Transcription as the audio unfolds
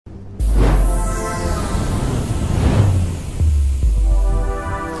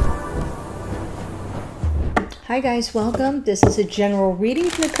Hi guys, welcome. This is a general reading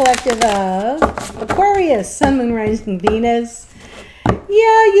from the collective of Aquarius, Sun, Moon, Rising, Venus.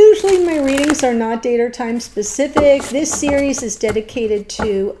 Yeah, usually my readings are not date or time specific. This series is dedicated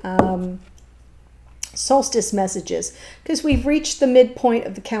to solstice messages because we've reached the midpoint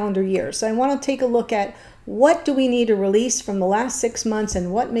of the calendar year. So I want to take a look at what do we need to release from the last 6 months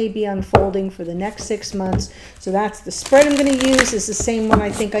and what may be unfolding for the next 6 months. So that's the spread I'm going to use. Is the same one I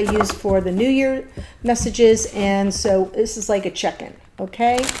think I used for the New Year messages. And so this is like a check-in,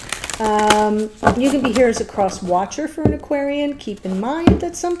 okay? You can be here as a cross watcher for an Aquarian. Keep in mind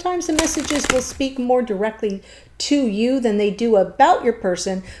that sometimes the messages will speak more directly to you than they do about your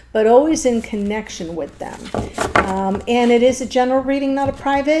person, but always in connection with them. And it is a general reading, not a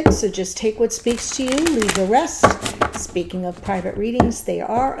private, so just take what speaks to you, leave the rest. Speaking of private readings, they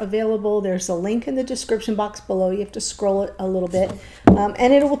are available. There's a link in the description box below. You have to scroll it a little bit,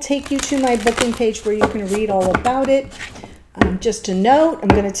 and it will take you to my booking page where you can read all about it. Just a note, I'm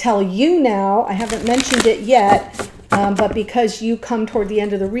going to tell you now, I haven't mentioned it yet, but because you come toward the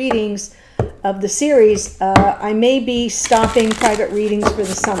end of the readings of the series, I may be stopping private readings for the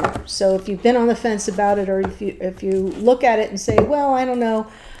summer. So if you've been on the fence about it, or if you look at it and say, well, I don't know,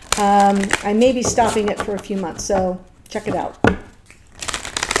 I may be stopping it for a few months. So check it out.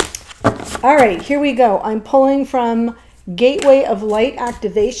 All right, here we go. I'm pulling from Gateway of Light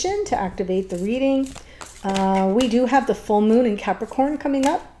Activation to activate the reading. We do have the full moon in Capricorn coming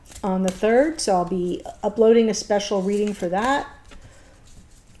up on the 3rd, so I'll be uploading a special reading for that,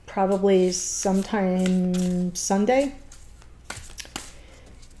 probably sometime Sunday.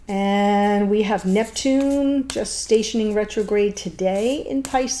 And we have Neptune just stationing retrograde today in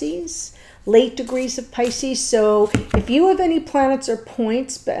Pisces, late degrees of Pisces. So if you have any planets or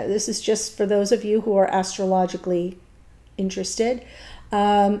points, but this is just for those of you who are astrologically interested,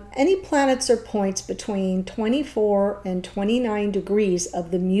 any planets or points between 24 and 29 degrees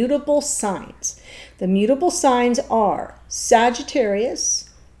of the mutable signs. The mutable signs are Sagittarius,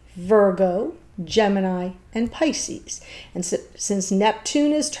 Virgo, Gemini, and Pisces. And so, since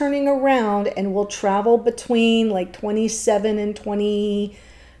Neptune is turning around and will travel between like 27 and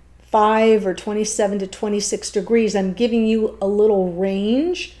 25 or 27 to 26 degrees, I'm giving you a little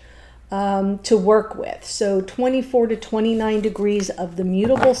range to work with. So 24 to 29 degrees of the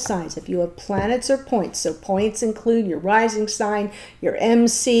mutable signs. If you have planets or points, so points include your rising sign, your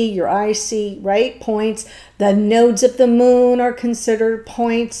MC, your IC, right? Points. The nodes of the moon are considered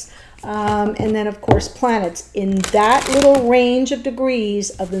points. And then, of course, planets. In that little range of degrees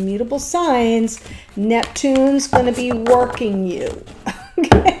of the mutable signs, Neptune's going to be working you.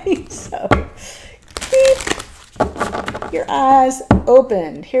 Okay, so keep your eyes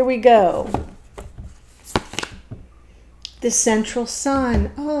opened. Here we go. The central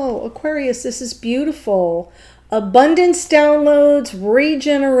sun. Oh, Aquarius, this is beautiful. Abundance, downloads,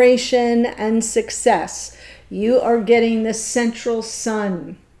 regeneration, and success. You are getting the central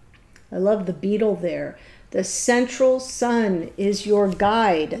sun. I love the beetle there. The central sun is your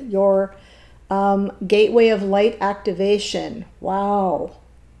guide, your gateway of light activation. Wow.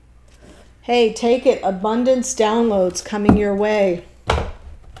 Hey, take it. Abundance downloads coming your way.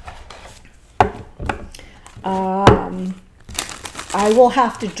 I will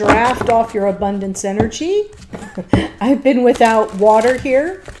have to draft off your abundance energy. I've been without water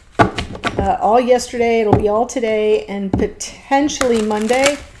here all yesterday. It'll be all today and potentially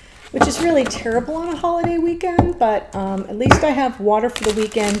Monday, which is really terrible on a holiday weekend, but at least I have water for the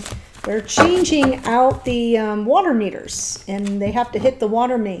weekend. They're changing out the water meters, and they have to hit the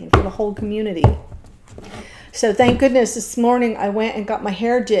water main for the whole community. So thank goodness this morning I went and got my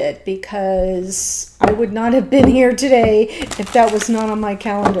hair did, because I would not have been here today if that was not on my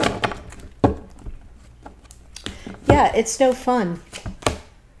calendar. Yeah, it's no fun.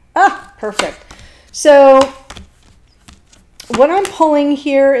 Ah, perfect. So what I'm pulling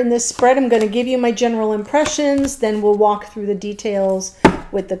here in this spread, I'm going to give you my general impressions, then we'll walk through the details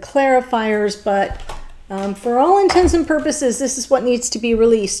with the clarifiers, but for all intents and purposes, this is what needs to be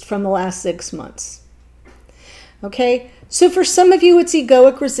released from the last 6 months. Okay, so for some of you, it's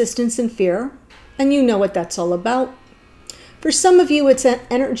egoic resistance and fear, and you know what that's all about. For some of you, it's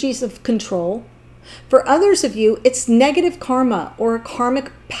energies of control. For others of you, it's negative karma, or a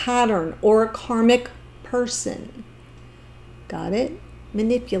karmic pattern, or a karmic person. Got it?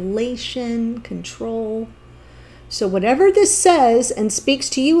 Manipulation, control. So whatever this says and speaks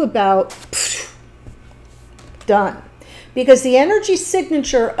to you about, done. Because the energy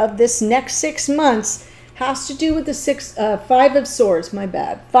signature of this next 6 months has to do with the 5 of Swords, my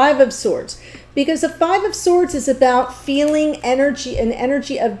bad. 5 of Swords. Because the 5 of Swords is about feeling energy, an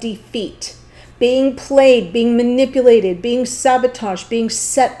energy of defeat. being played, being manipulated, being sabotaged, being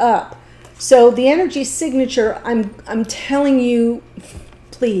set up. So the energy signature, I'm telling you,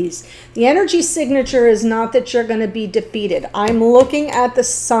 please, the energy signature is not that you're going to be defeated. I'm looking at the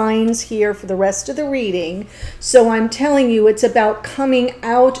signs here for the rest of the reading. So I'm telling you, it's about coming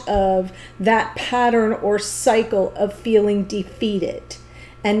out of that pattern or cycle of feeling defeated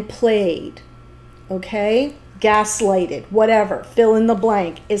and played. Okay? Gaslighted, whatever, fill in the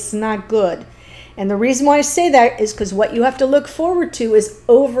blank. It's not good. And the reason why I say that is because what you have to look forward to is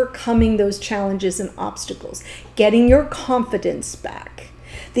overcoming those challenges and obstacles, getting your confidence back.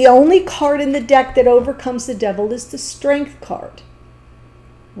 The only card in the deck that overcomes the devil is the Strength card,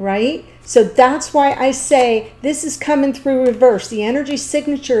 right? So that's why I say this is coming through reverse. The energy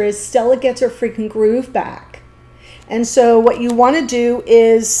signature is Stella gets her freaking groove back. And so what you want to do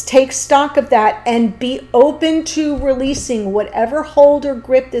is take stock of that and be open to releasing whatever hold or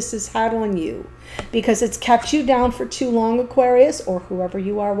grip this has had on you, because it's kept you down for too long, Aquarius, or whoever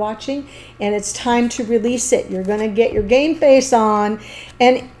you are watching, and it's time to release it. You're going to get your game face on,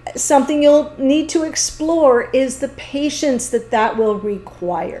 and something you'll need to explore is the patience that will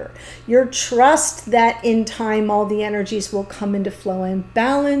require. Your trust that in time all the energies will come into flow and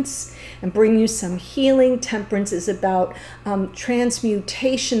balance and bring you some healing. Temperance is about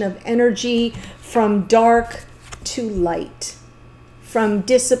transmutation of energy from dark to light, from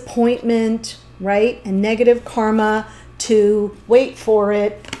disappointment, right, and negative karma to, wait for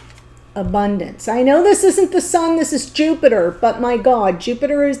it, abundance. I know this isn't the sun, this is Jupiter, but my God,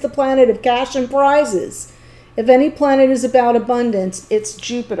 Jupiter is the planet of cash and prizes. If any planet is about abundance, it's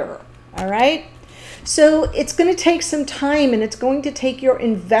Jupiter, all right? So it's going to take some time, and it's going to take your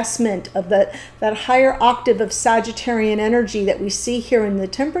investment of that higher octave of Sagittarian energy that we see here in the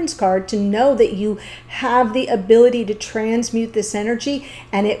Temperance card to know that you have the ability to transmute this energy,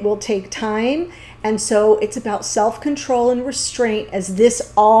 and it will take time. And so it's about self-control and restraint as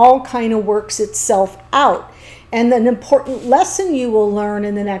this all kind of works itself out. And an important lesson you will learn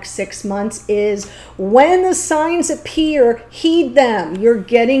in the next 6 months is when the signs appear, heed them. You're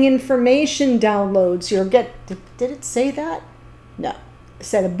getting information downloads. Did it say that? No. It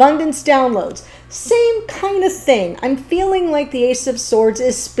said abundance downloads. Same kind of thing. I'm feeling like the Ace of Swords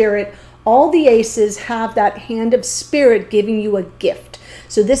is spirit. All the aces have that hand of spirit giving you a gift.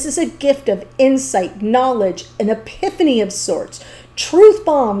 So this is a gift of insight, knowledge, an epiphany of sorts. Truth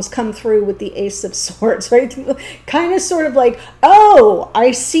bombs come through with the Ace of Swords, right? Kind of sort of like, oh,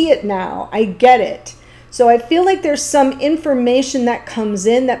 I see it now. I get it. So I feel like there's some information that comes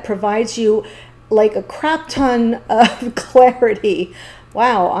in that provides you like a crap ton of clarity.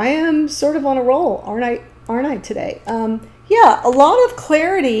 Wow, I am sort of on a roll, aren't I today? Yeah, a lot of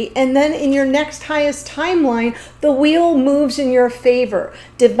clarity, and then in your next highest timeline, the wheel moves in your favor.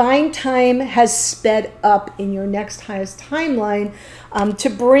 Divine time has sped up in your next highest timeline to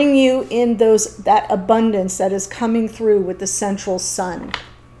bring you in that abundance that is coming through with the central sun.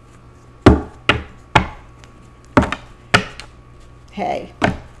 Hey,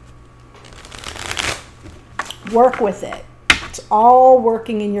 work with it. It's all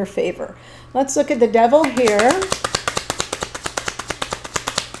working in your favor. Let's look at the devil here.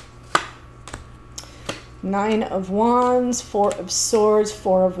 9 of Wands, 4 of Swords,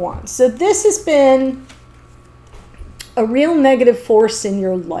 4 of Wands. So this has been a real negative force in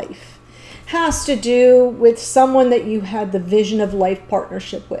your life. Has to do with someone that you had the vision of life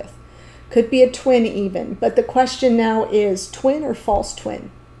partnership with. Could be a twin even. But the question now is twin or false twin?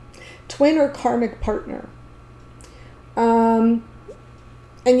 Twin or karmic partner?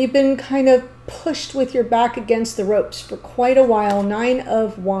 And you've been kind of pushed with your back against the ropes for quite a while. 9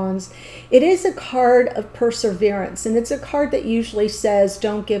 of Wands. It is a card of perseverance, and it's a card that usually says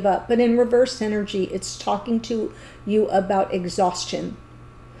don't give up. But in reverse energy, it's talking to you about exhaustion.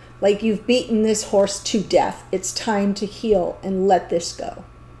 Like you've beaten this horse to death. It's time to heal and let this go.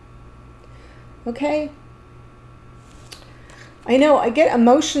 Okay? I know I get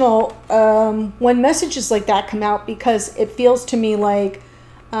emotional when messages like that come out, because it feels to me like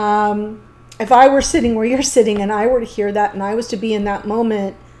if I were sitting where you're sitting and I were to hear that and I was to be in that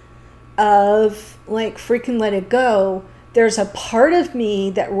moment of like freaking let it go, there's a part of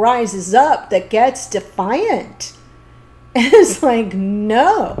me that rises up that gets defiant. And it's like,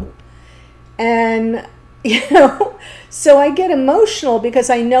 no. And, you know, so I get emotional because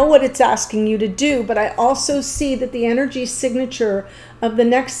I know what it's asking you to do, but I also see that the energy signature of the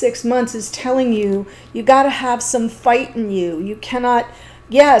next 6 months is telling you, you got to have some fight in you. You cannot,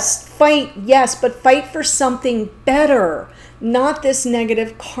 yes, fight, yes, but fight for something better, not this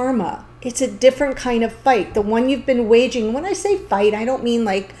negative karma. It's a different kind of fight, the one you've been waging. When I say fight, I don't mean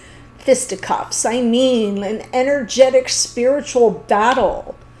like fisticuffs. I mean an energetic spiritual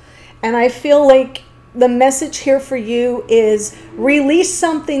battle. And I feel like the message here for you is release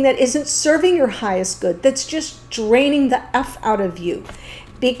something that isn't serving your highest good, that's just draining the F out of you.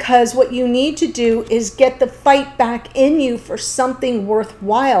 Because what you need to do is get the fight back in you for something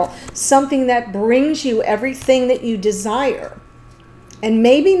worthwhile, something that brings you everything that you desire. And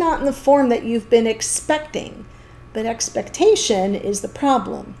maybe not in the form that you've been expecting, but expectation is the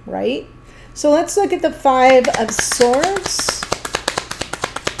problem, right? So let's look at the Five of Swords.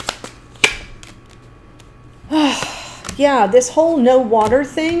 Yeah, this whole no water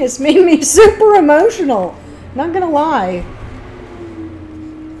thing has made me super emotional. Not gonna lie.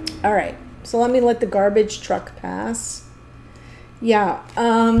 All right, so let me let the garbage truck pass. Yeah,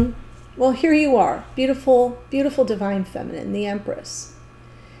 well, here you are. Beautiful, beautiful divine feminine, the Empress.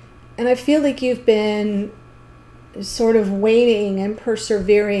 And I feel like you've been sort of waiting and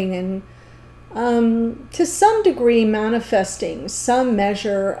persevering and to some degree manifesting some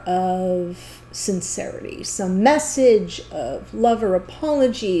measure of sincerity, some message of love or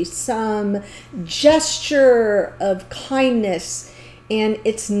apology, some gesture of kindness, and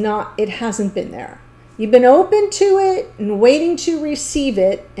it hasn't been there. You've been open to it and waiting to receive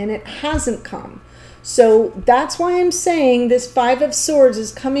it, and it hasn't come. So that's why I'm saying this Five of Swords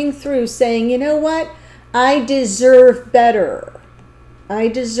is coming through saying, you know what? I deserve better. I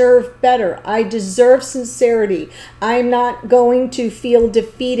deserve better. I deserve sincerity. I'm not going to feel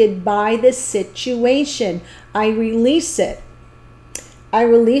defeated by this situation. I release it. I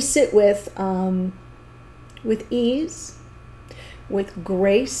release it with ease, with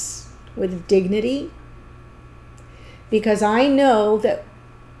grace, with dignity, because I know that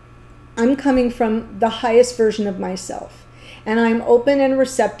I'm coming from the highest version of myself. And I'm open and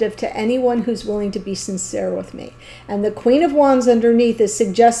receptive to anyone who's willing to be sincere with me. And the Queen of Wands underneath is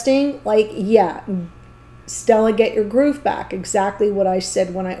suggesting, like, yeah, Stella, get your groove back. Exactly what I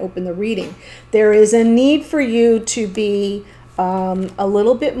said when I opened the reading. There is a need for you to be a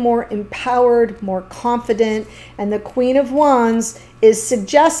little bit more empowered, more confident. And the Queen of Wands is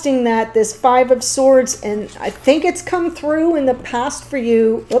suggesting that this Five of Swords, and I think it's come through in the past for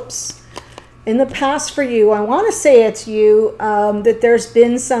you. Oops. In the past for you, I want to say it's you, that there's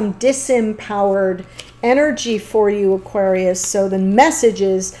been some disempowered energy for you, Aquarius. So the message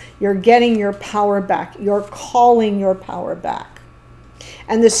is you're getting your power back. You're calling your power back.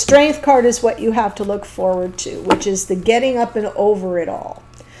 And the Strength card is what you have to look forward to, which is the getting up and over it all.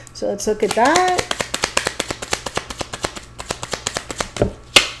 So let's look at that.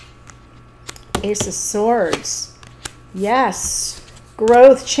 Ace of Swords. Yes.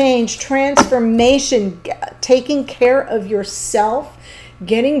 Growth, change, transformation, taking care of yourself,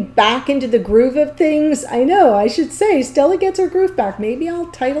 getting back into the groove of things. I know, I should say, Stella gets her groove back. Maybe I'll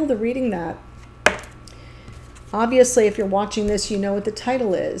title the reading that. Obviously, if you're watching this, you know what the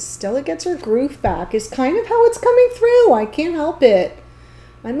title is. Stella gets her groove back is kind of how it's coming through. I can't help it.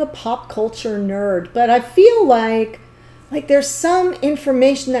 I'm a pop culture nerd, but I feel like there's some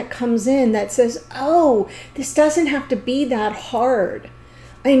information that comes in that says, oh, this doesn't have to be that hard.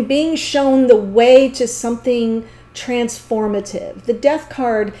 I'm being shown the way to something transformative. The Death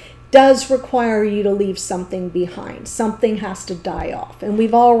card does require you to leave something behind. Something has to die off. And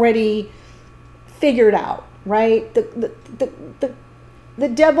we've already figured out, right? The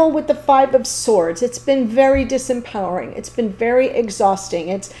devil with the Five of Swords. It's been very disempowering. It's been very exhausting.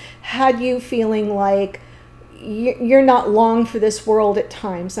 It's had you feeling like you're not long for this world at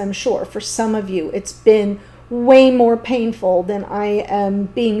times, I'm sure. For some of you, it's been way more painful than I am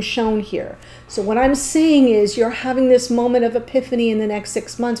being shown here. So what I'm saying is you're having this moment of epiphany in the next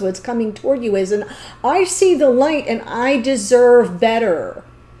 6 months. What's coming toward you is, and I see the light and I deserve better.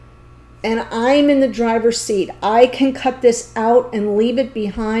 And I'm in the driver's seat. I can cut this out and leave it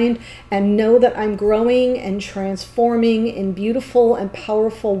behind and know that I'm growing and transforming in beautiful and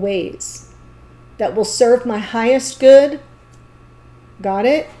powerful ways that will serve my highest good. Got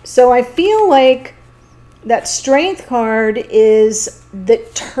it? So I feel like that Strength card is the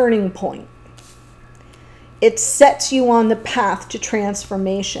turning point. It sets you on the path to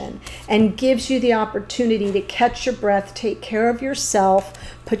transformation and gives you the opportunity to catch your breath, take care of yourself,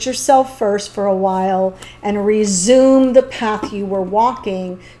 put yourself first for a while, and resume the path you were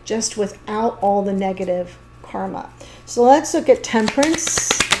walking, just without all the negative karma. So let's look at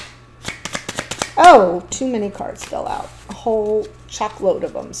Temperance. Oh, too many cards fell out. A whole chockload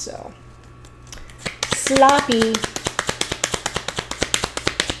of them, so. Sloppy.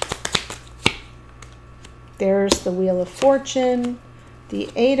 There's the Wheel of Fortune, the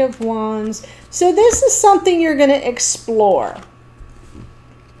Eight of Wands. So this is something you're going to explore.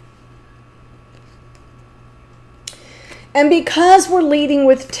 And because we're leading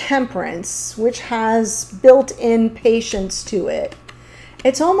with temperance, which has built-in patience to it,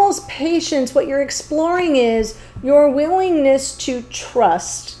 it's almost patience. What you're exploring is your willingness to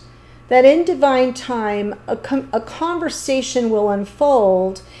trust that in divine time, a conversation will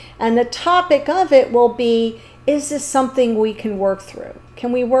unfold, and the topic of it will be, is this something we can work through?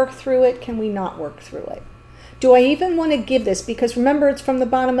 Can we work through it? Can we not work through it? Do I even want to give this? Because remember, it's from the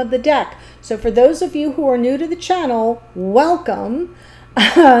bottom of the deck. So for those of you who are new to the channel, welcome.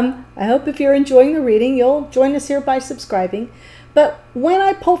 I hope if you're enjoying the reading, you'll join us here by subscribing. But when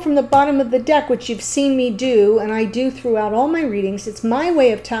I pull from the bottom of the deck, which you've seen me do, and I do throughout all my readings, it's my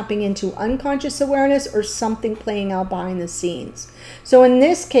way of tapping into unconscious awareness or something playing out behind the scenes. So in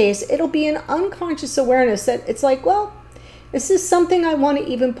this case, it'll be an unconscious awareness that it's like, well, this is something I want to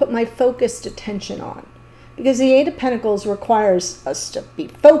even put my focused attention on. Because the Eight of Pentacles requires us to be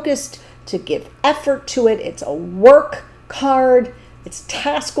focused, to give effort to it. It's a work card. It's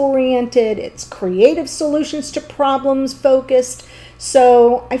task-oriented. It's creative solutions to problems focused.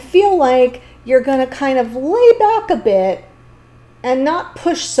 So I feel like you're going to kind of lay back a bit and not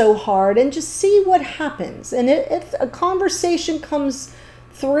push so hard and just see what happens. And if a conversation comes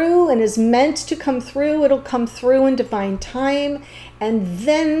through and is meant to come through, it'll come through in divine time, and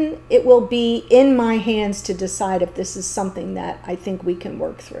then it will be in my hands to decide if this is something that I think we can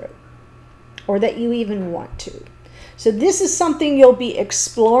work through or that you even want to. So this is something you'll be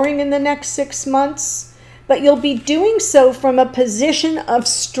exploring in the next 6 months, but you'll be doing so from a position of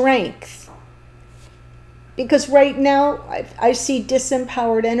strength. Because right now, I see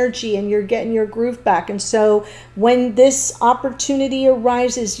disempowered energy and you're getting your groove back. And so when this opportunity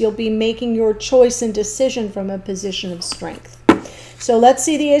arises, you'll be making your choice and decision from a position of strength. So let's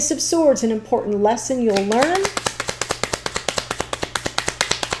see the Ace of Swords, an important lesson you'll learn.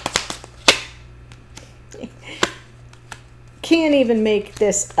 Can't even make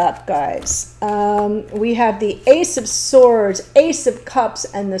this up, guys. We have the Ace of Swords, Ace of Cups,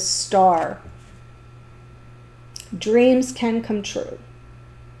 and the Star. Dreams can come true.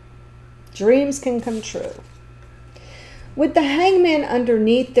 Dreams can come true. With the Hangman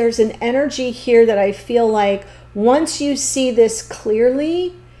underneath, there's an energy here that I feel like once you see this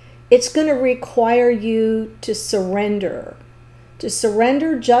clearly, it's going to require you to surrender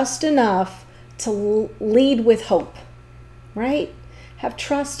just enough to lead with hope, right? Have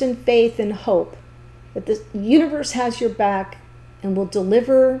trust and faith and hope that the universe has your back and will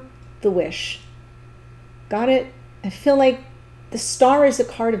deliver the wish. Got it? I feel like the Star is a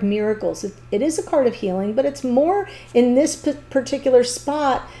card of miracles. It is a card of healing, but it's more in this particular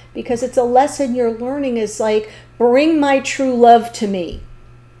spot because it's a lesson you're learning is like, bring my true love to me.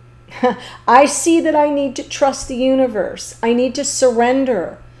 I see that I need to trust the universe. I need to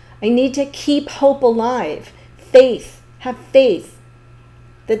surrender. I need to keep hope alive. Faith. Have faith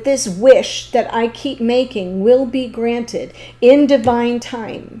that this wish that I keep making will be granted in divine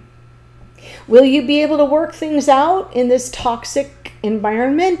time. Will you be able to work things out in this toxic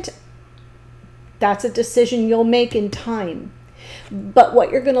environment? That's a decision you'll make in time. But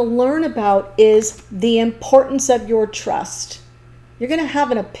what you're going to learn about is the importance of your trust. You're going to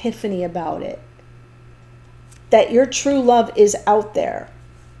have an epiphany about it. That your true love is out there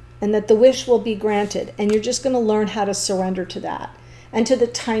and that the wish will be granted. And you're just going to learn how to surrender to that and to the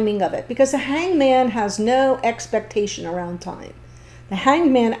timing of it. Because the Hangman has no expectation around time. The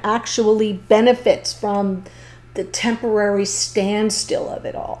Hangman actually benefits from the temporary standstill of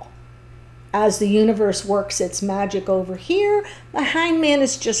it all. As the universe works its magic over here, the Hangman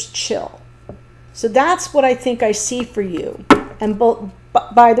is just chill. So that's what I think I see for you. And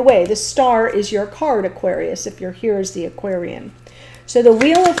by the way, the Star is your card, Aquarius, if you're here as the Aquarian. So the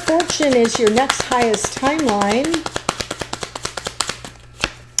Wheel of Fortune is your next highest timeline.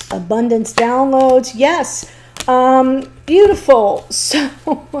 Abundance downloads, yes. Beautiful. So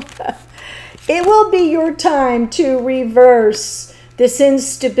it will be your time to reverse this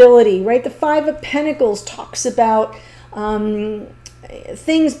instability, right? The Five of Pentacles talks about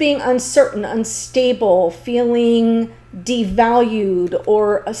things being uncertain, unstable, feeling devalued,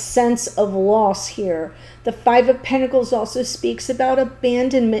 or a sense of loss here. The Five of Pentacles also speaks about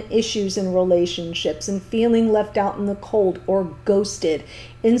abandonment issues in relationships and feeling left out in the cold or ghosted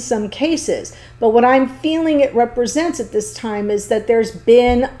in some cases. But what I'm feeling it represents at this time is that there's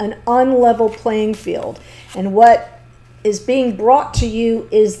been an unlevel playing field. And what is being brought to you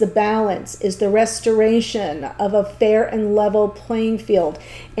is the balance, is the restoration of a fair and level playing field.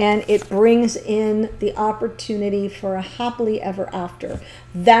 And it brings in the opportunity for a happily ever after.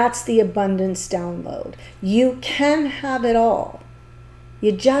 That's the abundance download. You can have it all.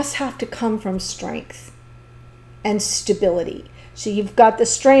 You just have to come from strength. and stability. So you've got the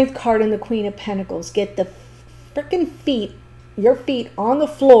Strength card and the Queen of Pentacles. Get the freaking feet, your feet on the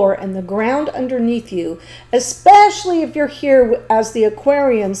floor and the ground underneath you, especially if you're here as the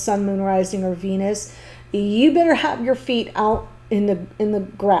Aquarian, Sun, Moon, Rising, or Venus. You better have your feet out in the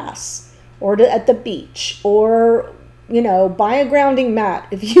grass, or at the beach, or, you know, buy a grounding mat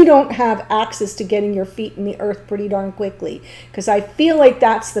if you don't have access to getting your feet in the earth pretty darn quickly. Because I feel like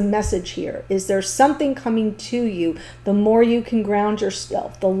that's the message here, is there's something coming to you. The more you can ground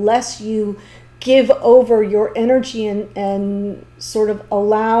yourself, the less you give over your energy and sort of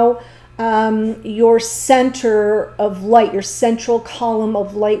allow your center of light, your central column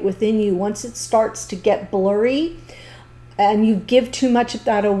of light within you, once it starts to get blurry and you give too much of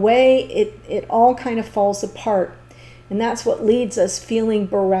that away, it all kind of falls apart. And that's what leads us feeling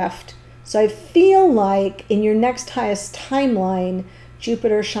bereft. So I feel like in your next highest timeline,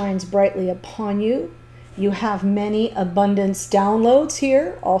 Jupiter shines brightly upon you. You have many abundance downloads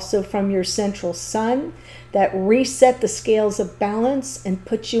here, also from your central sun, that reset the scales of balance and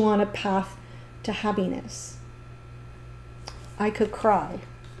put you on a path to happiness. I could cry.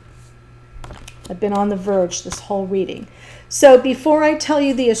 I've been on the verge this whole reading. So before I tell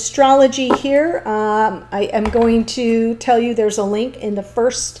you the astrology here, I am going to tell you there's a link in the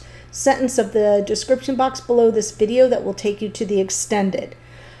first sentence of the description box below this video that will take you to the extended.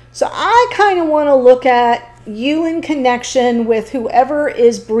 So I kind of want to look at you in connection with whoever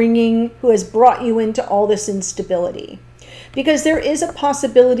is who has brought you into all this instability. Because there is a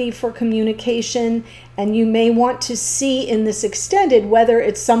possibility for communication, and you may want to see in this extended whether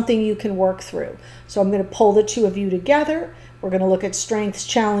it's something you can work through. So I'm going to pull the two of you together. We're going to look at strengths,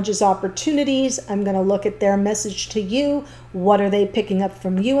 challenges, opportunities. I'm going to look at their message to you. What are they picking up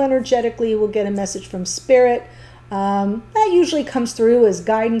from you energetically? We'll get a message from Spirit. That usually comes through as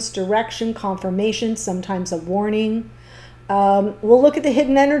guidance, direction, confirmation, sometimes a warning. We'll look at the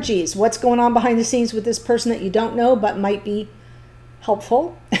hidden energies. What's going on behind the scenes with this person that you don't know but might be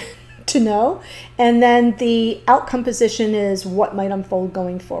helpful to know. And then the outcome position is what might unfold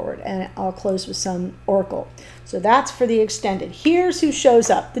going forward. And I'll close with some oracle. So that's for the extended. Here's who shows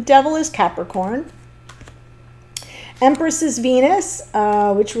up. The Devil is Capricorn. Empress is Venus,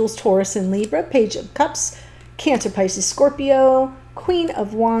 which rules Taurus and Libra. Page of Cups, Cancer, Pisces, Scorpio. Queen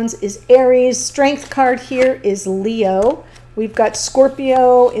of Wands is Aries. Strength card here is Leo. We've got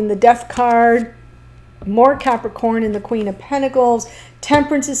Scorpio in the Death card. More Capricorn in the Queen of Pentacles.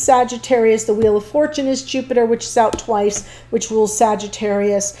 Temperance is Sagittarius. The Wheel of Fortune is Jupiter, which is out twice, which rules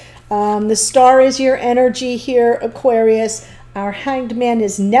Sagittarius. The star is your energy here, Aquarius. Our Hanged Man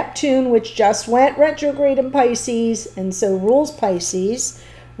is Neptune, which just went retrograde in Pisces, and so rules Pisces.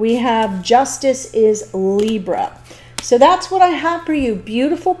 We have Justice is Libra. So that's what I have for you.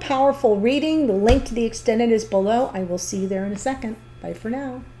 Beautiful, powerful reading. The link to the extended is below. I will see you there in a second. Bye for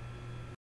now.